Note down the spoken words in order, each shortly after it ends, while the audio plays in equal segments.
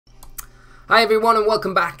Hi everyone and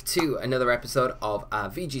welcome back to another episode of our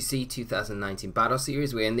VGC 2019 Battle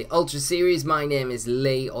Series. We're in the Ultra Series. My name is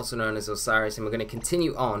Lee, also known as Osirus, and we're going to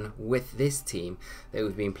continue on with this team that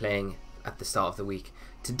we've been playing at the start of the week.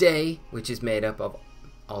 Today, which is made up of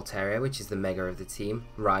Alteria, which is the Mega of the team,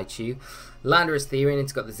 Riachu, Landorus-T, and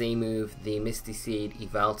it's got the Z move, the Misty Seed,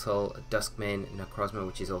 Yveltal, DuskMane Necrozma,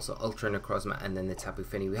 which is also Ultra Necrozma, and then the Tapu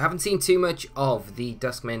Fini. We haven't seen too much of the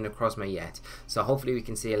DuskMane Necrozma yet, so hopefully we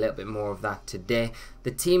can see a little bit more of that today.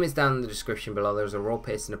 The team is down in the description below. There's a roll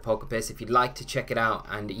paste and a poker paste. If you'd like to check it out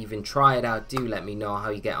and even try it out, do let me know how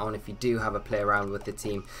you get on if you do have a play around with the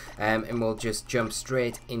team, and we'll just jump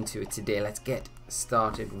straight into it today. Let's get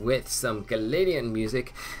started with some Galadian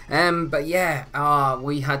music. But yeah,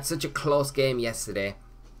 we had such a close game yesterday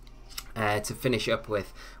to finish up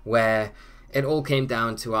with, where it all came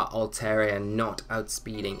down to our Alteria not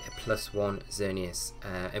outspeeding a +1 Xerneas,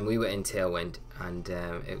 and we were in Tailwind, and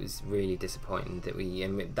it was really disappointing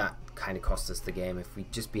that that kind of cost us the game if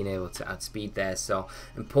we'd just been able to outspeed there. So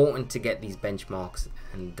important to get these benchmarks,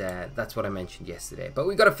 and that's what I mentioned yesterday. But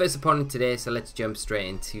we got a first opponent today, so let's jump straight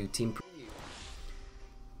into team preview.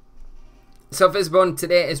 So first opponent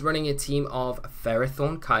today is running a team of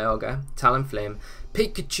Ferrothorn, Kyogre, Talonflame,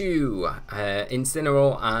 Pikachu,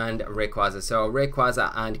 Incineroar, and Rayquaza. So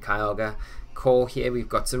Rayquaza and Kyogre core here. We've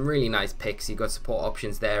got some really nice picks. You've got support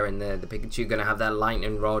options there, and the Pikachu going to have that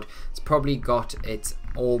Lightning Rod. It's probably got its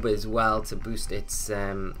Orb as well to boost its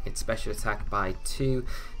special attack by 2.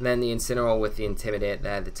 And then the Incineroar with the Intimidate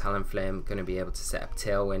there, the Talonflame going to be able to set up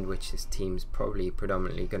Tailwind, which his team's probably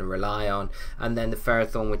predominantly going to rely on. And then the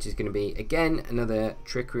Ferrothorn, which is going to be, again, another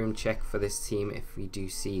Trick Room check for this team if we do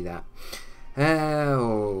see that.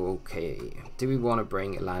 Okay, do we want to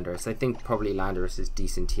bring Landorus? I think probably Landorus is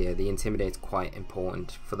decent here. The Intimidate's quite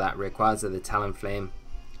important for that Rayquaza, the Talonflame,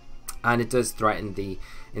 and it does threaten the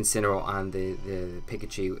Incineroar and the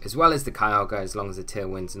Pikachu, as well as the Kyogre, as long as the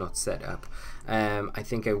Tailwind's not set up. I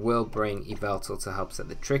think I will bring Yveltal to help set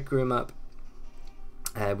the Trick Room up.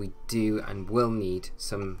 We do and will need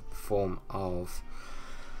some form of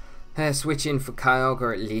switch in for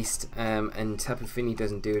Kyogre at least, and Tapu Fini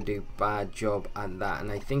doesn't do a bad job at that,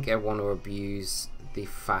 and I think I want to abuse the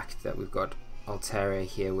fact that we've got Alteria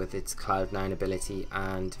here with its Cloud9 ability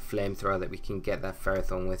and Flamethrower that we can get that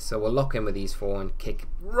Ferrothorn with. So we'll lock in with these 4 and kick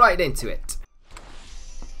right into it.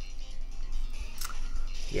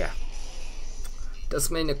 Yeah,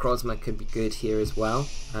 DuskMane Necrozma could be good here as well,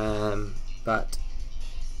 but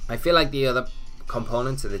I feel like the other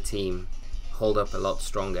components of the team hold up a lot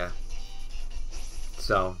stronger.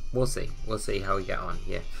 So we'll see how we get on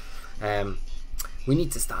here. We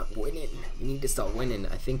need to start winning.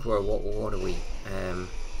 I think we're what are we?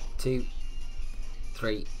 2,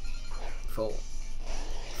 3, 4,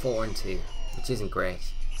 4 and 2, which isn't great.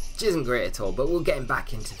 Which isn't great at all, but we're getting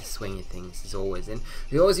back into the swing of things as always. And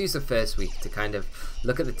we always use the first week to kind of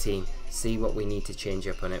look at the team, see what we need to change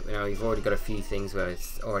up on it. You know, we've already got a few things where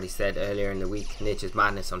it's already said earlier in the week, Nature's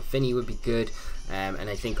Madness on Fini would be good, and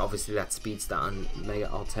I think obviously that Speed Stat on Mega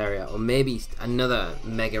Alteria, or maybe another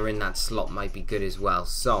Mega in that slot might be good as well.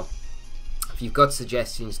 So if you've got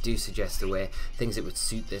suggestions, do suggest away things that would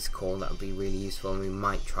suit this call. That would be really useful, and we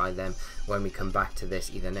might try them when we come back to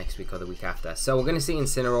this either next week or the week after. So we're going to see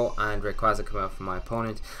Incineroar and Rayquaza come out for my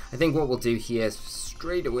opponent. I think what we'll do here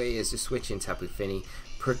straight away is to switch in Tapu Fini,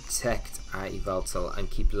 protect Yveltal,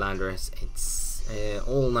 and keep Landorus. It's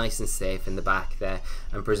all nice and safe in the back there,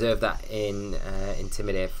 and preserve that in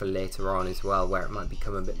Intimidate for later on as well, where it might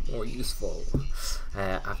become a bit more useful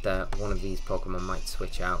after one of these Pokemon might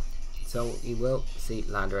switch out. So you will see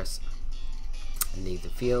Landorus leave the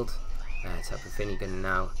field. Tapu Fini going to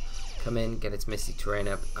now come in, get its Misty Terrain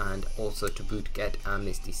up, and also to boot get a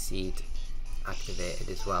Misty Seed activated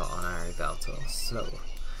as well on our Yveltal. So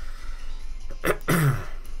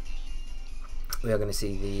we are going to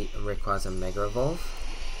see the Rayquaza Mega Evolve.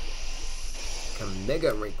 Come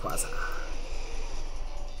Mega Rayquaza.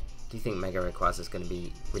 Do you think Mega Rayquaza is going to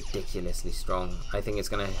be ridiculously strong? I think it's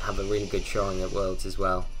going to have a really good showing at Worlds as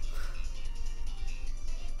well.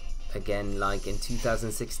 Again, like in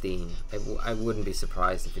 2016, I wouldn't be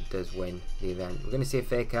surprised if it does win the event. We're going to see a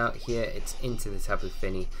fake out here. It's into the Tapu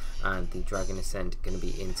Fini, and the Dragon Ascent going to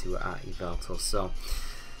be into our Yveltal. So,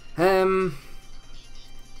 I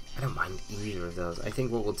don't mind either of those. I think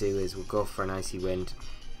what we'll do is we'll go for an Icy Wind,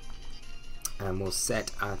 and we'll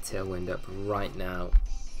set our Tailwind up right now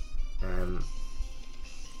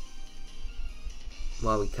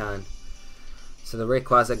while we can. So the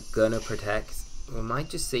Rayquaza gonna protect. We might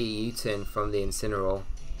just see a U-turn from the Incineroar.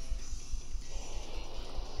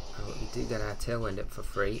 We do get our Tailwind up for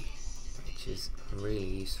free, which which is really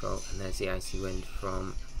useful. And there's the Icy Wind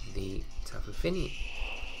from the Tapu Fini.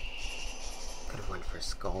 Could have went for a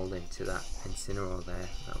Scald into that Incineroar there.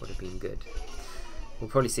 That would have been good. We'll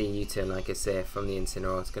probably see a U-turn, like I say, from the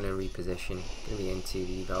Incineroar. It's going to reposition. Going to be into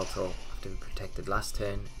the Yveltal after we protected last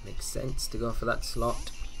turn. Makes sense to go for that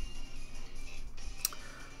slot.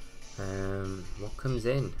 What comes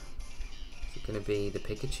in? Is it going to be the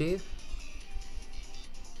Pikachu?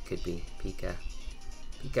 Could be Pika.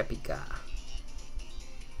 Pika.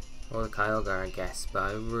 Or the Kyogre, I guess, but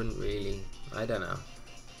I wouldn't really, I don't know.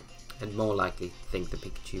 I'd more likely think the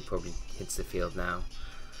Pikachu probably hits the field now.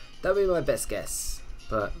 That would be my best guess,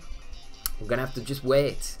 but we're going to have to just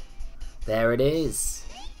wait. There it is.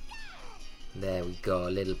 There we go,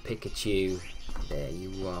 little Pikachu. There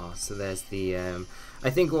you are. So there's the, I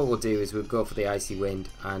think what we'll do is we'll go for the Icy Wind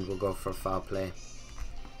and we'll go for a Foul Play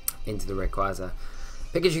into the Rayquaza.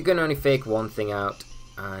 Pikachu can only fake one thing out,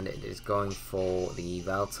 and it is going for the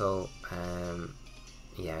Yveltal.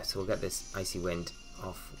 Yeah, so we'll get this Icy Wind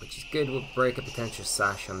off, which is good. We'll break a potential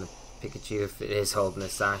Sash on the Pikachu if it is holding a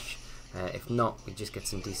Sash. If not, we just get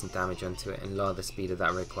some decent damage onto it and lower the speed of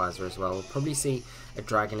that Rayquaza as well. We'll probably see a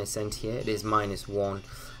Dragon Ascent here. It is -1,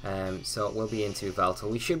 so it will be into Yveltal.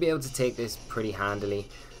 We should be able to take this pretty handily,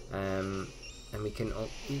 and we can,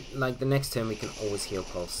 like the next turn, we can always Heal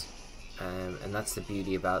Pulse. And that's the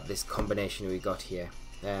beauty about this combination we got here.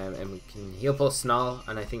 And we can Heal Pulse Snarl,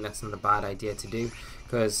 and I think that's not a bad idea to do,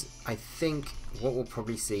 because I think what we'll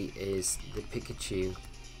probably see is the Pikachu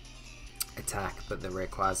attack, but the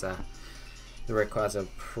Rayquaza will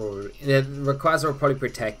probably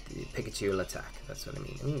protect, the Pikachu will attack. That's what I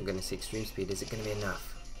mean. I'm going to see Extreme Speed. Is it going to be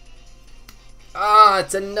enough? Ah,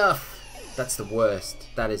 it's enough! That's the worst.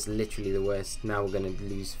 That is literally the worst. Now we're going to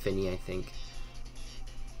lose Fini, I think.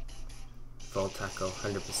 Full tackle,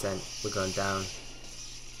 100%. We're going down.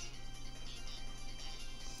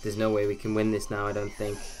 There's no way we can win this now, I don't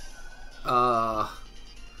think. I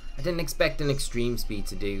didn't expect an Extreme Speed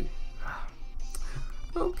to do.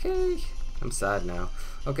 Okay. I'm sad now.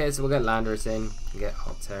 Okay, so we'll get Landorus in. We'll get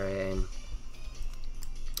Alteria in.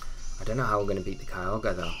 I don't know how we're going to beat the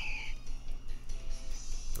Kyogre though.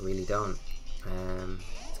 I really don't.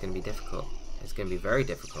 It's going to be difficult. It's going to be very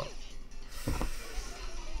difficult.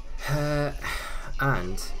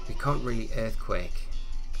 And we can't really Earthquake.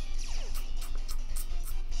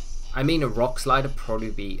 I mean, a Rock Slide would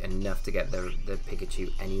probably be enough to get the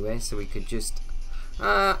Pikachu anyway, so we could just...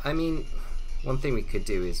 I mean, one thing we could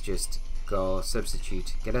do is just go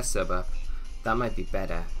Substitute, get a sub up. That might be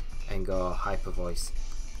better, and go Hyper Voice.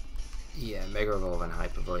 Yeah, Mega Evolve and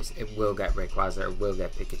Hyper Voice. It will get Rayquaza, it will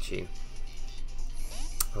get Pikachu.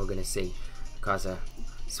 We're going to see Rayquaza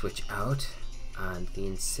switch out, and the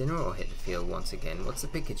Incineroar will hit the field once again. What's the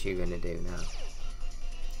Pikachu going to do now?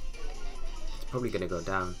 It's probably going to go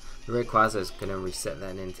down. The Rayquaza is going to reset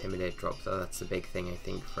that Intimidate drop, though. That's the big thing, I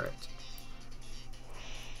think, for it.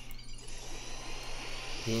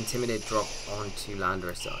 The Intimidate drop onto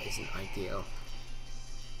Landorus isn't ideal.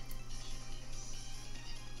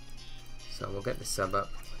 So we'll get the sub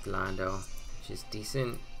up with Lando, which is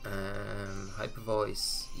decent. Hyper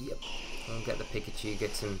Voice, yep. We'll get the Pikachu,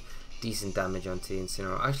 get some decent damage onto the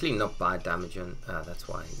Incineroar. Actually, not bad damage on. That's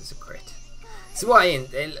why it's a crit. So why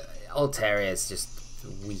Altaria is just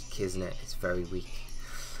weak, isn't it? It's very weak.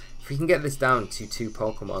 If we can get this down to 2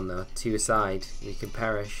 Pokemon though, 2 aside, we can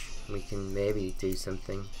Perish. We can maybe do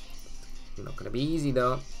something. Not going to be easy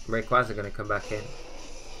though. Rayquaza are going to come back in.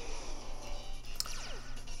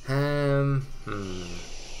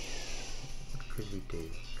 What could we do?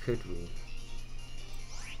 Could we?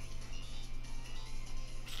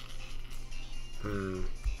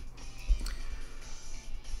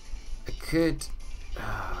 I could.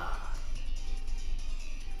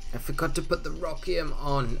 I forgot to put the Rockium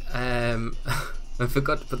on. I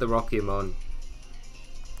forgot to put the Rockium on.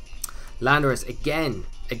 Landorus again.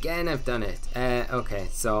 Again, I've done it. Okay,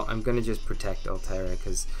 so I'm gonna just protect Alteria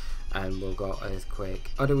because, and we'll go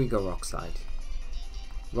Earthquake. Or do we go Rock Slide?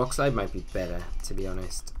 Rock Slide might be better, to be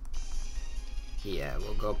honest. Yeah,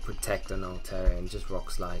 we'll go protect on Alteria and just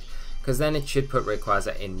Rock Slide, because then it should put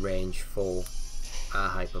Rayquaza in range for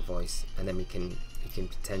Hyper Voice, and then we can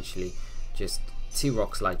potentially just 2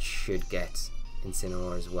 Rock Slides should get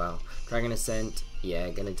Incineroar as well. Dragon Ascent, yeah,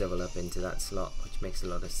 gonna double up into that slot, which makes a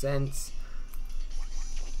lot of sense.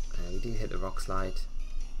 We do hit the Rock Slide.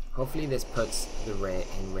 Hopefully this puts the Ray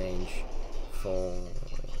in range for...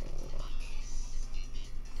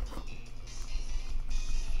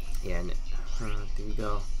 Yeah, do we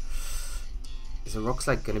go... Is a Rock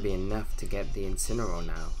Slide going to be enough to get the Incineroar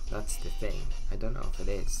now? That's the thing. I don't know if it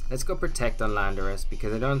is. Let's go Protect on Landorus,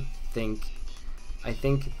 because I don't think I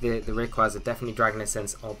think the Rayquaza definitely Dragon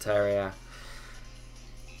Sense, Altaria.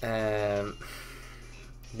 The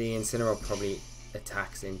Incineroar probably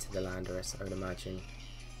attacks into the Landorus, I would imagine.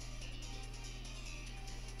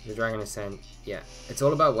 The Dragon Ascent, yeah. It's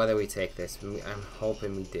all about whether we take this. I'm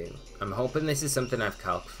hoping we do. I'm hoping this is something I've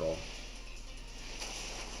calced for.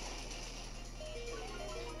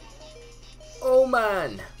 Oh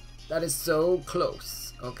man! That is so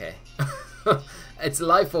close. Okay. It's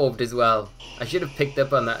Life Orbed as well. I should have picked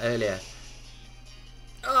up on that earlier.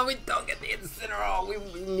 Oh, we don't get the Incineroar! We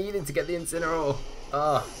needed to get the Incineroar!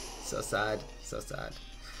 Oh, so sad. So sad.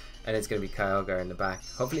 And it's going to be Kyogre in the back.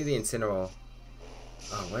 Hopefully the Incineroar...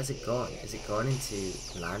 Oh, where's it going? Is it going into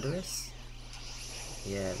Landorus?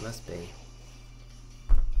 Yeah, it must be.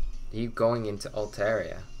 Are you going into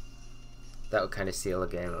Altaria? That would kind of seal the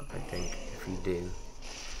game up, I think, if you do.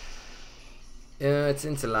 Yeah, it's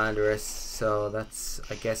into Landorus, so that's...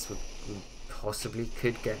 I guess we possibly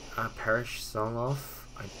could get our Perish Song off.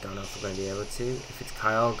 I don't know if we're going to be able to. If it's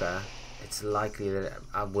Kyogre, it's likely that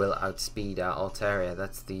I will outspeed our Altaria.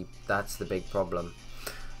 That's the big problem.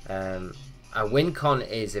 Our win con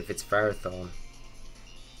is if it's Ferrothorn.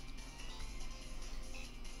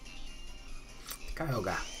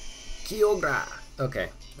 Kyogre. Okay.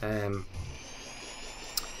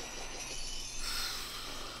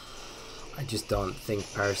 I just don't think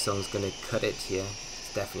Perish Song's going to cut it here.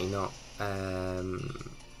 It's definitely not.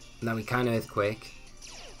 Now we can Earthquake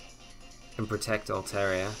and protect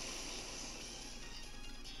Altaria.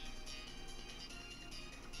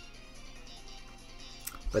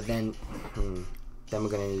 But then we're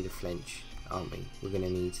going to need a flinch, aren't we? We're going to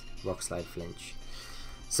need Rock Slide Flinch.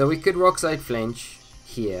 So we could Rock Slide Flinch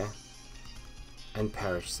here and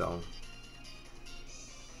Perish Song.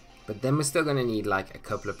 But then we're still going to need like a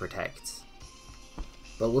couple of Protects.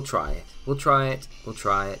 But we'll try it. We'll try it. We'll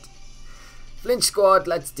try it. Flinch squad,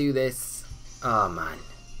 let's do this. Oh man.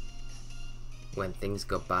 When things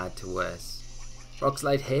go bad to worse. Rock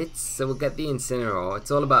Slide hits, so we'll get the Incineroar.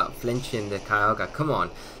 It's all about flinching the Kyogre. Come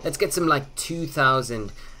on, let's get some like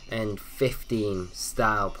 2015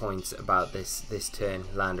 style points about this turn,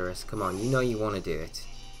 Landorus. Come on, you know you want to do it.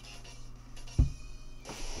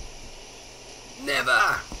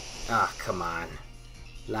 Never! Ah, come on.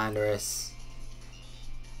 Landorus.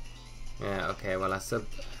 Yeah, okay, well our sub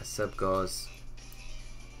goes.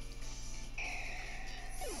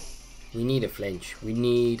 We need a flinch. We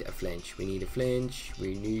need a flinch. We need a flinch.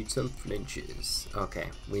 We need some flinches. Okay,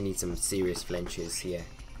 we need some serious flinches here.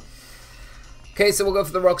 Okay, so we'll go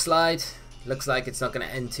for the Rock Slide. Looks like it's not going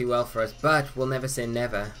to end too well for us, but we'll never say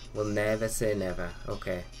never. We'll never say never.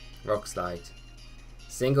 Okay, Rock Slide.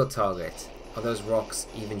 Single target. Are those rocks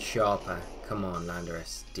even sharper? Come on,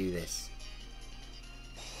 Landorus. Do this.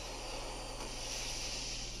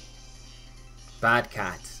 Bad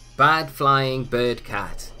cat. Bad flying bird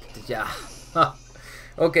cat. Yeah.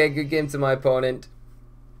 Okay, good game to my opponent.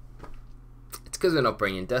 It's because we're not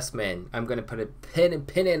bringing DuskMane. I'm going to put a pin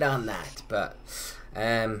it on that, but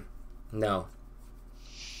no.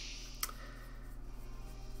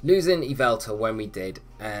 Losing Yveltal when we did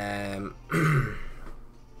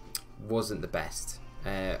wasn't the best.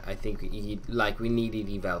 I think we needed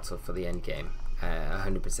Yveltal for the end game,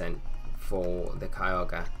 100%. For the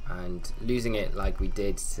Kyogre, and losing it like we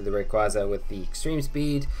did to the Rayquaza with the extreme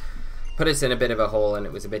speed put us in a bit of a hole, and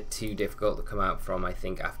it was a bit too difficult to come out from, I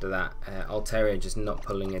think, after that. Altaria just not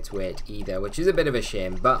pulling its weight either, which is a bit of a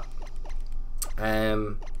shame, but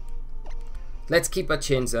let's keep our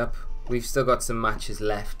chins up. We've still got some matches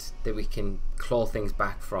left that we can claw things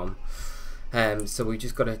back from, so we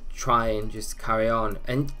just got to try and just carry on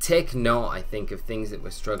and take note, I think, of things that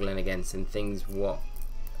we're struggling against and things what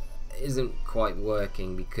isn't quite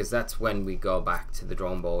working, because that's when we go back to the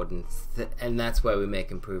drawing board, and that's where we make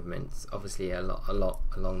improvements, obviously a lot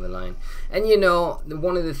along the line. And you know,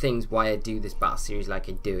 one of the things why I do this battle series like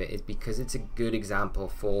I do it is because it's a good example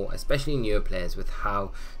for especially newer players with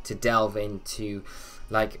how to delve into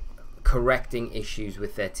like correcting issues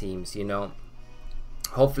with their teams. You know,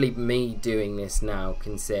 hopefully me doing this now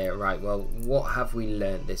can say, right, well, what have we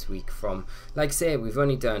learned this week from, like, say we've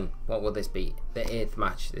only done, what will this be, the 8th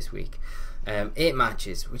match this week, 8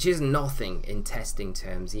 matches, which is nothing in testing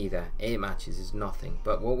terms either. 8 matches is nothing,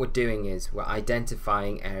 but what we're doing is we're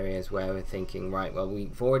identifying areas where we're thinking, right, well,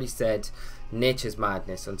 we've already said Nature's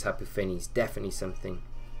Madness on Tapu Fini is definitely something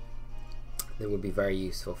that would be very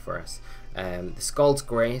useful for us. The Scald's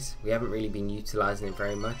great, we haven't really been utilising it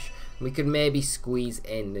very much. We could maybe squeeze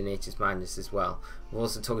in the Nature's Madness as well. We've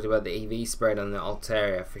also talked about the EV spread on the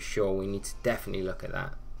Altaria for sure. We need to definitely look at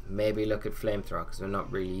that. maybe look at Flamethrower because we're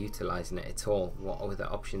not really utilising it at all. What other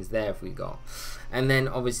options there have we got? And then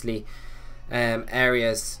obviously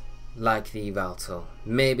areas like the Yveltal.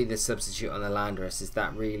 Maybe the substitute on the Landorus, is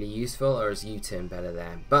that really useful, or is U-turn better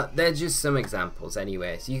there? But they're just some examples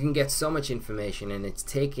anyway. So you can get so much information, and it's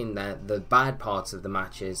taking the bad parts of the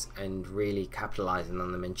matches and really capitalising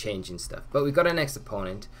on them and changing stuff. But we've got our next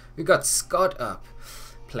opponent. We've got Scott up,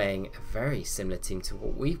 playing a very similar team to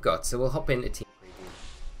what we've got. So we'll hop into team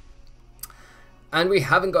preview. And we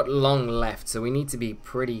haven't got long left, so we need to be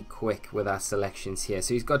pretty quick with our selections here.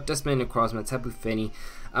 So he's got DuskMane Necrozma, Tapu Fini,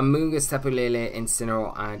 Amoonguss, Tapu Lele,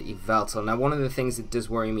 Incineroar, and Yveltal. Now, one of the things that does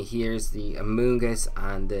worry me here is the Amoonguss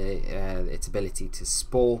and its ability to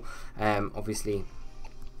Spore, obviously,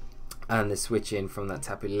 and the switch in from that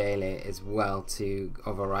Tapu Lele as well to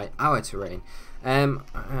overwrite our terrain. I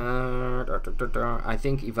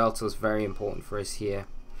think Yveltal is very important for us here.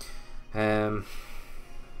 I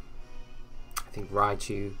think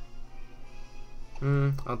Riachu,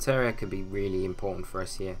 Alteria could be really important for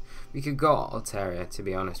us here. We could go Alteria, to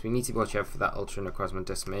be honest. We need to watch out for that Ultra Necrozma,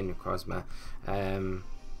 DuskMane Necrozma.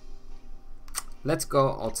 Let's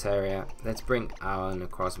go Alteria. Let's bring our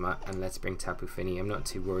Necrozma, and let's bring Tapu Fini. I'm not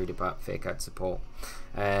too worried about fake out support.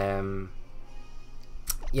 Yeah,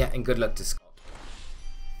 and good luck to Scott.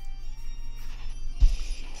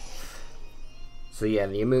 So yeah,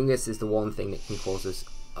 the Amoonguss is the one thing that can cause us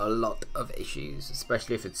a lot of issues,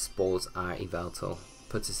 especially if it spores our Yveltal.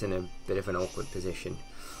 Puts us in a bit of an awkward position.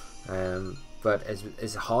 But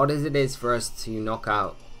as hard as it is for us to knock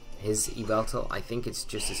out his Yveltal, I think it's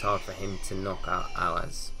just as hard for him to knock out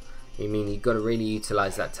ours. I mean, you've got to really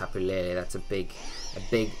utilise that Tapu Lele. That's a big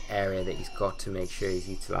area that he's got to make sure he's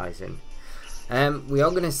utilising. We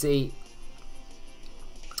are going to see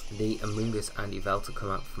the Amoonguss and Yveltal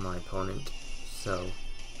come up for my opponent. So,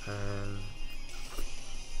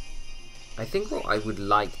 I think what I would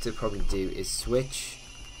like to probably do is switch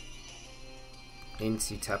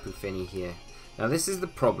into Tapu Fini here. Now this is the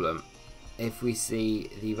problem. If we see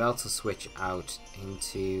the Yveltal switch out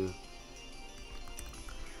into,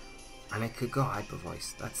 and it could go Hyper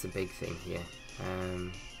Voice, that's the big thing here.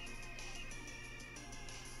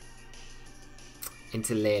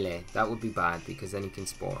 Into Lele, that would be bad because then he can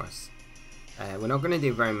spore us. We're not going to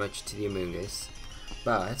do very much to the Amoonguss,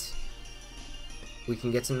 but we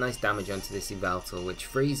can get some nice damage onto this Yveltal, which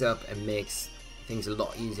frees up and makes things a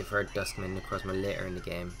lot easier for our DuskMane Necrozma later in the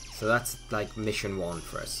game. So that's like mission 1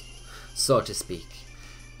 for us, so to speak.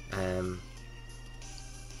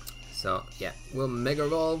 So yeah, we'll Mega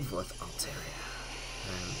Evolve with Alteria.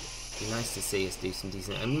 Be nice to see us do some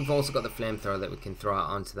decent, and we've also got the Flamethrower that we can throw out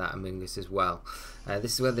onto that Amoonguss as well.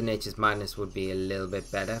 This is where the Nature's Madness would be a little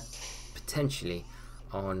bit better, potentially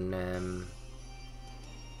on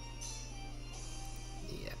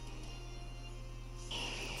yeah.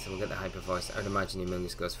 So we'll get the Hyper Voice. I would imagine the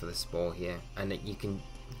Amoonguss goes for the Spore here, and that you can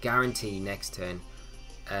guarantee next turn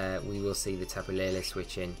we will see the Tapu Lele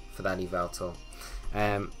switch in for that Yveltal.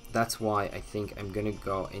 That's why I think I'm going to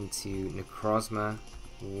go into Necrozma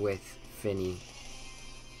with Fini.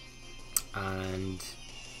 And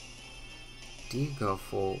do you go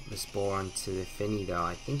for the Spore onto the Fini though?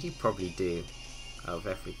 I think you probably do, out of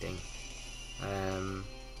everything.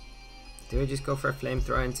 Do I just go for a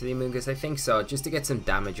Flamethrower into the Amoonguss? I think so, just to get some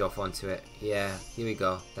damage off onto it. Yeah, here we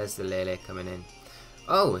go. There's the Lele coming in.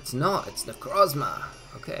 Oh, it's not. It's Necrozma.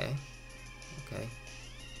 Okay. Okay.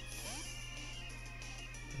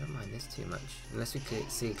 I don't mind this too much. Unless we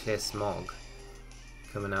see clear smog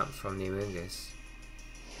coming out from the Amoonguss.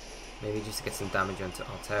 Maybe just to get some damage onto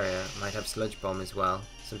Alteria. Might have Sludge Bomb as well.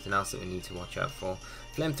 Something else that we need to watch out for.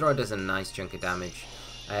 Flamethrower does a nice chunk of damage.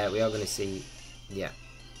 We are going to see... Yeah.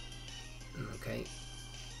 Okay.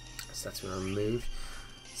 So that's been removed.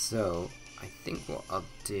 So, I think what I'll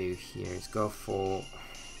do here is go for...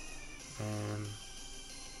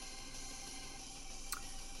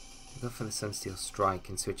 go for the Sunsteel Strike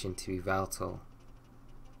and switch into Yveltal.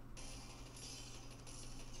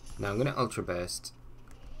 Now I'm going to Ultra Burst,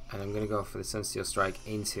 and I'm going to go for the Sunsteel Strike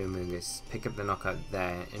into Amoonguss, pick up the knockout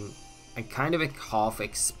there, and I kind of half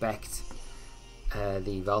expect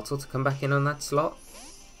the Yveltal to come back in on that slot.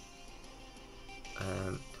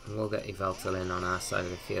 And we'll get Yveltal in on our side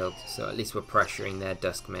of the field, so at least we're pressuring their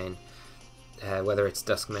DuskMane. Whether it's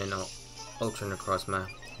DuskMane or Ultra Necrozma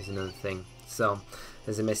is another thing. So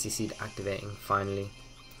there's a Misty Seed activating finally.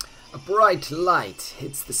 A bright light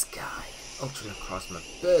hits the sky. Ultra Necrozma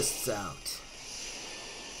bursts out.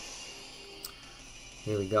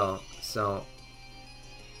 Here we go. So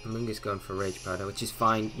Amoonguss going for Rage Powder, which is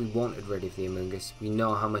fine. We wanted rid of the Amoonguss. We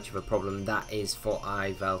know how much of a problem that is for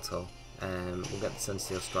Yveltal. We'll get the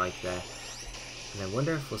Sunsteel Strike there. And I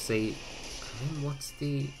wonder if we'll see... what's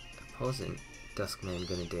the opposing DuskMane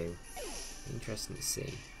going to do? Interesting to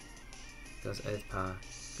see. Goes Earth Power.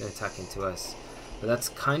 Going to attack into us. But that's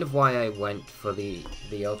kind of why I went for the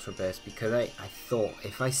Ultra Burst, because I thought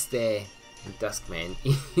if I stay with DuskMane,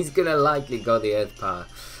 he's going to likely go the Earth Power.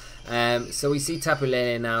 So we see Tapu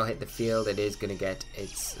Lele now hit the field. It is going to get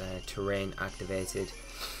its terrain activated.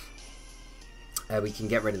 We can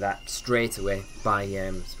get rid of that straight away by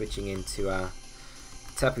switching into our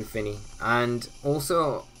Tapu Fini, and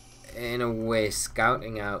also in a way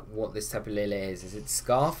scouting out what this Tapu Lele is. Is it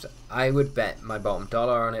Scarfed? I would bet my bottom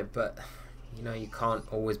dollar on it, but you know, you can't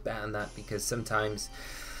always bet on that, because sometimes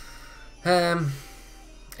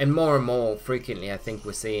and more frequently I think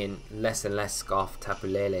we're seeing less and less Scarfed Tapu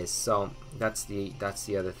Leles, so that's the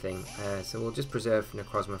other thing. So we'll just preserve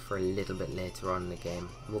Necrozma for a little bit later on in the game.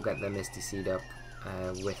 We'll get the Misty Seed up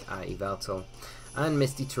with our Yveltal, and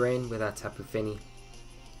Misty Terrain with our Tapu Fini.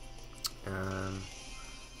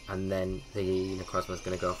 And then the Necrozma is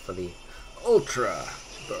going to go for the Ultra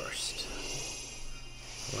Burst.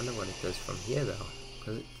 I wonder what it does from here though,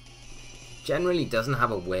 because it generally doesn't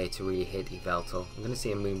have a way to really hit Yveltal. I'm going to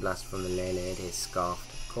see a Moonblast from the Lele. It is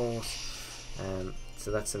Scarfed, of course.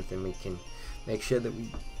 So that's something we can make sure that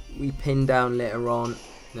we pin down later on.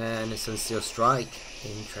 And a Sunsteel Strike,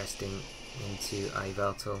 interesting, into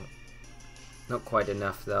Yveltal. Not quite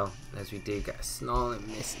enough though, as we do get a Snarl and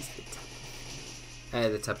misses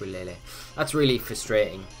the Tapu Lele. That's really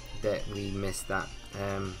frustrating that we missed that,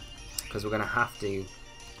 because we're going to have to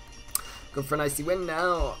go for an Icy Wind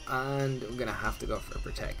now, and we're going to have to go for a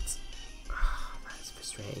Protect. That's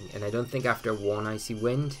frustrating, and I don't think after one Icy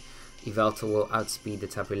Wind Yveltal will outspeed the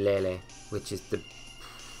Tapu Lele, which is the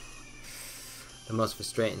most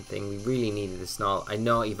frustrating thing. We really needed a Snarl. I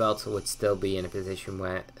know Yveltal would still be in a position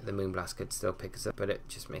where the Moonblast could still pick us up, but it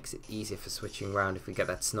just makes it easier for switching around if we get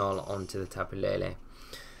that Snarl onto the Tapu Lele.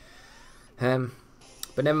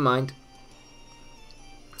 But never mind.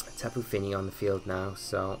 Tapu Fini on the field now,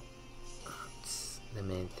 so that's the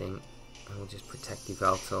main thing. And we'll just protect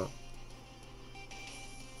Yveltal.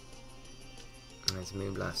 And there's a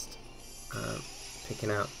Moonblast.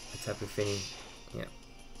 Picking out the Tapu Fini. Yeah.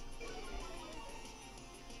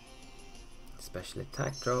 Special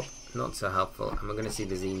attack drop, not so helpful, and we're going to see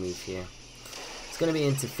the Z move here. It's going to be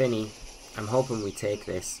into Fini. I'm hoping we take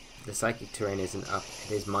this. The Psychic Terrain isn't up,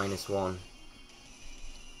 it is -1.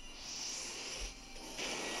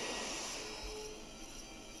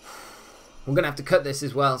 We're going to have to cut this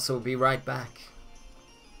as well, so we'll be right back.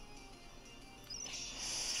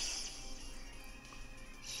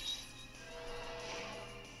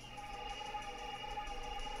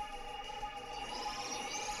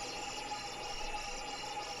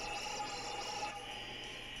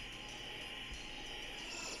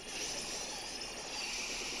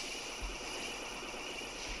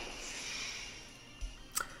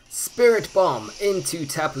 Spirit Bomb into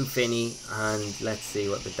Tapu Fini, and let's see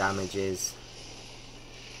what the damage is.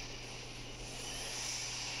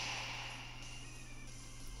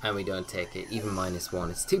 And we don't take it, even -1.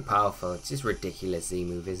 It's too powerful. It's just ridiculous Z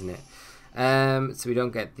move, isn't it? So we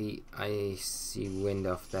don't get the Icy Wind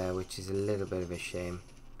off there, which is a little bit of a shame.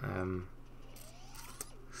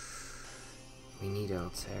 We need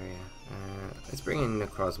Alteria. Let's bring in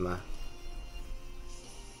Necrozma.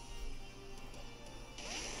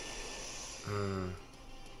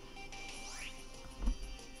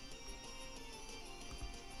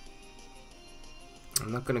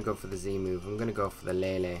 I'm not going to go for the Z move, I'm going to go for the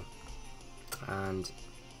Lele. And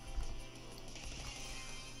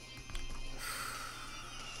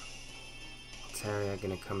Alteria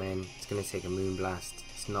going to come in, it's going to take a Moonblast.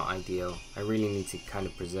 It's not ideal. I really need to kind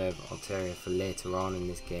of preserve Alteria for later on in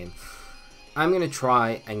this game. I'm going to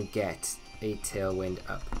try and get a Tailwind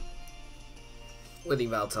up. With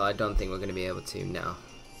Yveltal, I don't think we're going to be able to. No,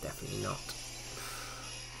 definitely not.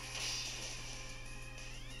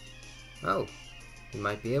 Oh, we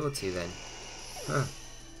might be able to then. Huh.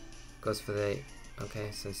 Goes for the... Okay,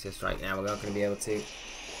 Sunsteel Strike. Now we're not going to be able to.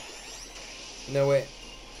 No way.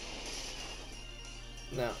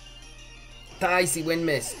 No. The Icy Wind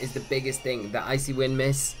Miss is the biggest thing. The Icy Wind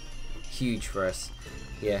Miss, huge for us.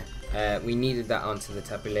 Yeah, we needed that onto the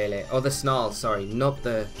Tapu Lele. Oh, the Snarl, sorry. Not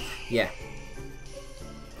the... Yeah.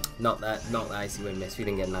 Not the Icy Wind Miss. We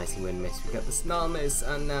didn't get an Icy Wind Miss. We got the Snarl Miss,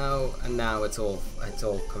 and now it's all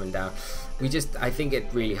coming down. I think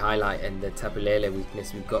it really highlighted the Tapu Lele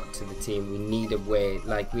weakness we've got to the team. We need a way,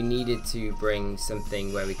 like we needed to bring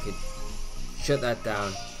something where we could shut that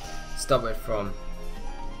down, stop it from.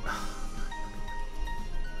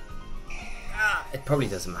 it probably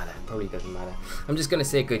doesn't matter. Probably doesn't matter. I'm just going to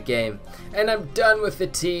say good game. And I'm done with the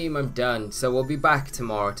team. I'm done. So we'll be back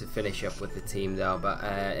tomorrow to finish up with the team though. But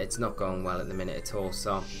it's not going well at the minute at all.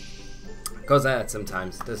 So it goes out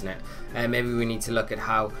sometimes, doesn't it? Maybe we need to look at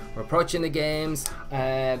how we're approaching the games.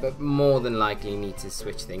 But more than likely need to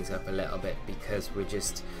switch things up a little bit because we're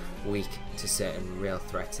just weak to certain real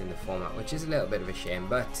threats in the format, which is a little bit of a shame.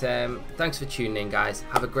 But thanks for tuning in, guys.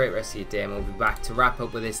 Have a great rest of your day, and we'll be back to wrap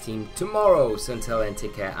up with this team tomorrow. So until then,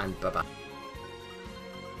 take care and bye bye.